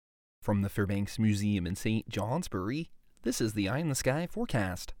From the Fairbanks Museum in St. Johnsbury, this is the Eye in the Sky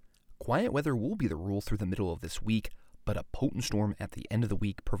forecast. Quiet weather will be the rule through the middle of this week, but a potent storm at the end of the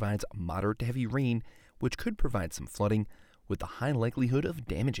week provides moderate to heavy rain, which could provide some flooding, with the high likelihood of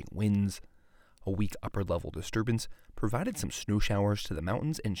damaging winds. A weak upper-level disturbance provided some snow showers to the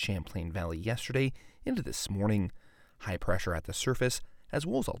mountains in Champlain Valley yesterday into this morning. High pressure at the surface, as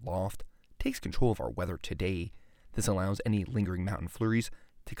well as a loft, takes control of our weather today. This allows any lingering mountain flurries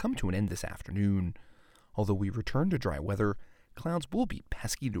to come to an end this afternoon. Although we return to dry weather, clouds will be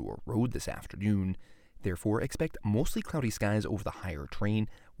pesky to erode this afternoon. Therefore, expect mostly cloudy skies over the higher terrain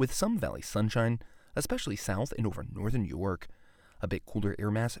with some valley sunshine, especially south and over northern New York. A bit cooler air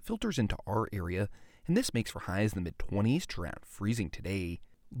mass filters into our area, and this makes for highs in the mid-20s to around freezing today.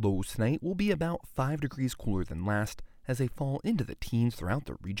 Lows tonight will be about 5 degrees cooler than last as they fall into the teens throughout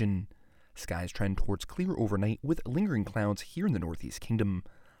the region. Skies trend towards clear overnight with lingering clouds here in the Northeast Kingdom.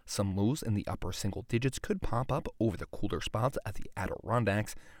 Some lows in the upper single digits could pop up over the cooler spots at the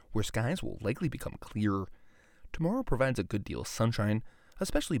Adirondacks, where skies will likely become clear. Tomorrow provides a good deal of sunshine,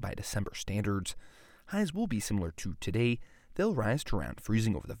 especially by December standards. Highs will be similar to today. They'll rise to around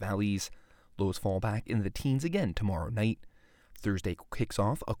freezing over the valleys. Lows fall back into the teens again tomorrow night. Thursday kicks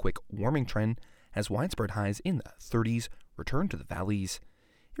off a quick warming trend as widespread highs in the 30s return to the valleys.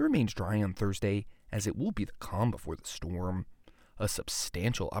 It remains dry on Thursday, as it will be the calm before the storm. A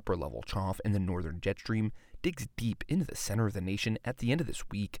substantial upper-level trough in the northern jet stream digs deep into the center of the nation at the end of this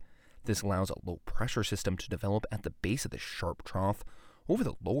week. This allows a low-pressure system to develop at the base of the sharp trough over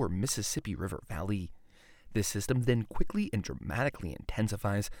the lower Mississippi River Valley. This system then quickly and dramatically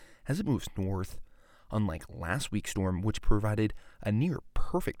intensifies as it moves north. Unlike last week's storm, which provided a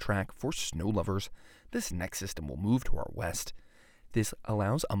near-perfect track for snow lovers, this next system will move to our west. This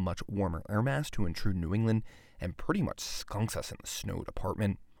allows a much warmer air mass to intrude New England and pretty much skunks us in the snow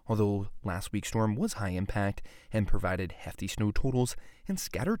department. Although last week's storm was high impact and provided hefty snow totals and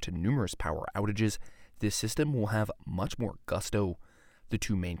scattered to numerous power outages, this system will have much more gusto. The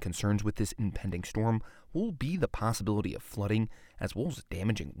two main concerns with this impending storm will be the possibility of flooding as well as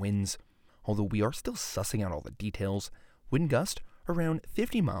damaging winds. Although we are still sussing out all the details, wind gusts around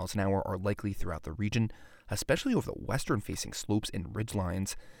 50 miles an hour are likely throughout the region, especially over the western-facing slopes and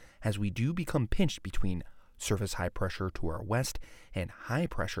ridgelines, as we do become pinched between surface high pressure to our west and high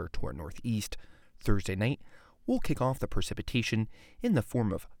pressure to our northeast. Thursday night, we'll kick off the precipitation in the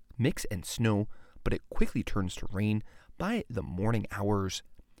form of mix and snow, but it quickly turns to rain by the morning hours.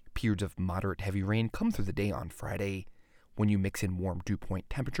 Periods of moderate heavy rain come through the day on Friday. When you mix in warm dew point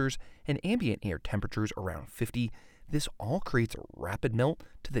temperatures and ambient air temperatures around 50, this all creates a rapid melt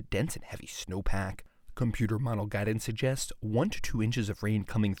to the dense and heavy snowpack. Computer model guidance suggests 1 to 2 inches of rain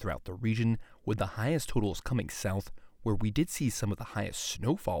coming throughout the region, with the highest totals coming south, where we did see some of the highest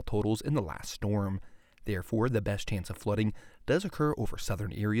snowfall totals in the last storm. Therefore, the best chance of flooding does occur over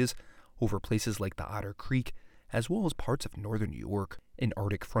southern areas, over places like the Otter Creek, as well as parts of northern New York. An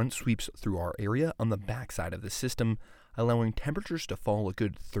Arctic front sweeps through our area on the backside of the system, allowing temperatures to fall a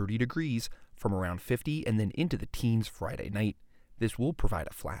good 30 degrees from around 50 and then into the teens Friday night. This will provide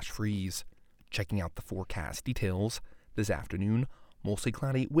a flash freeze. Checking out the forecast details, this afternoon, mostly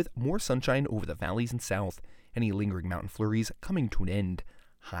cloudy with more sunshine over the valleys and south, any lingering mountain flurries coming to an end.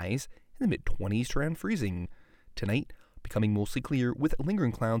 Highs in the mid-20s to around freezing. Tonight, becoming mostly clear with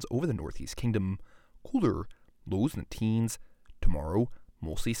lingering clouds over the Northeast Kingdom. Cooler, lows in the teens. Tomorrow,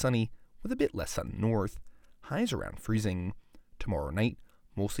 mostly sunny with a bit less sun north. Highs around freezing. Tomorrow night,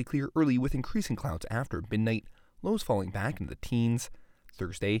 mostly clear early with increasing clouds after midnight, lows falling back into the teens.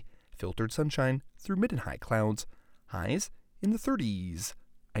 Thursday, filtered sunshine through mid and high clouds, highs in the 30s.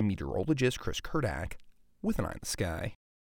 I'm meteorologist Chris Kurdak with an Eye in the Sky.